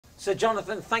Sir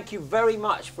Jonathan, thank you very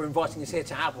much for inviting us here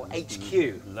to Apple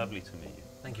HQ. Lovely to meet you.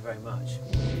 Thank you very much.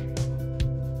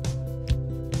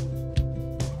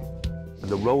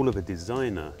 The role of a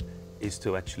designer is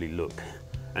to actually look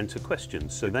and to question.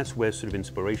 So that's where sort of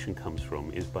inspiration comes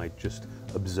from, is by just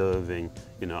observing,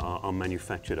 you know, our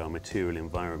manufactured, our material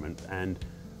environment, and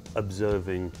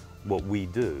observing what we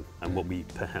do and what we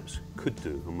perhaps could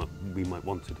do and what we might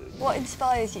want to do. What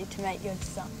inspires you to make your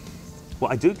design?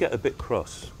 Well, I do get a bit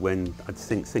cross when I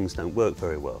think things don't work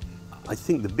very well. I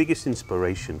think the biggest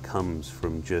inspiration comes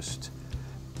from just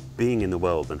being in the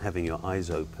world and having your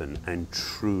eyes open and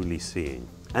truly seeing.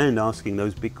 And asking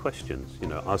those big questions, you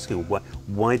know, asking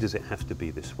why does it have to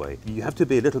be this way? You have to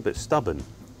be a little bit stubborn,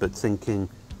 but thinking,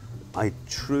 I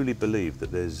truly believe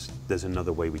that there's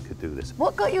another way we could do this.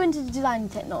 What got you into design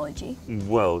technology?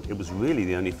 Well, it was really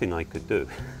the only thing I could do.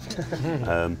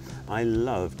 I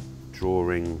loved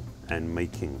drawing and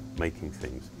making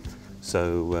things.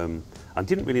 So I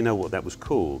didn't really know what that was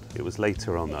called. It was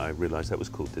later on that I realised that was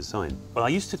called design. Well, I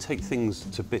used to take things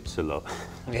to bits a lot.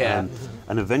 Yeah.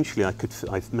 And eventually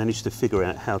I managed to figure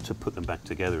out how to put them back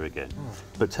together again.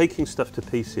 But taking stuff to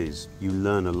pieces, you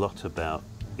learn a lot about,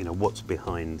 you know, what's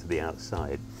behind the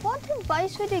outside. What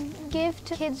advice would you give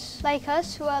to kids like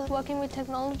us who are working with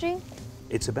technology?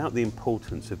 It's about the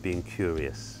importance of being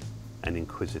curious and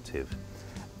inquisitive,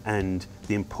 and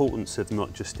the importance of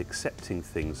not just accepting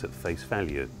things at face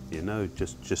value, you know,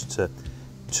 just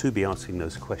to be asking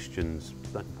those questions,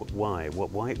 like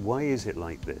why is it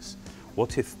like this?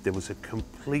 What if there was a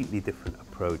completely different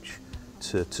approach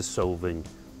to solving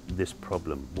this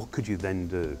problem? What could you then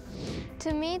do?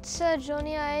 To meet Sir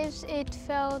Jony Ive, it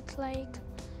felt like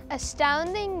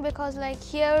astounding, because like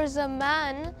here's a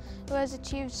man who has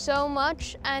achieved so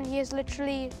much and he is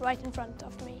literally right in front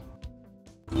of me.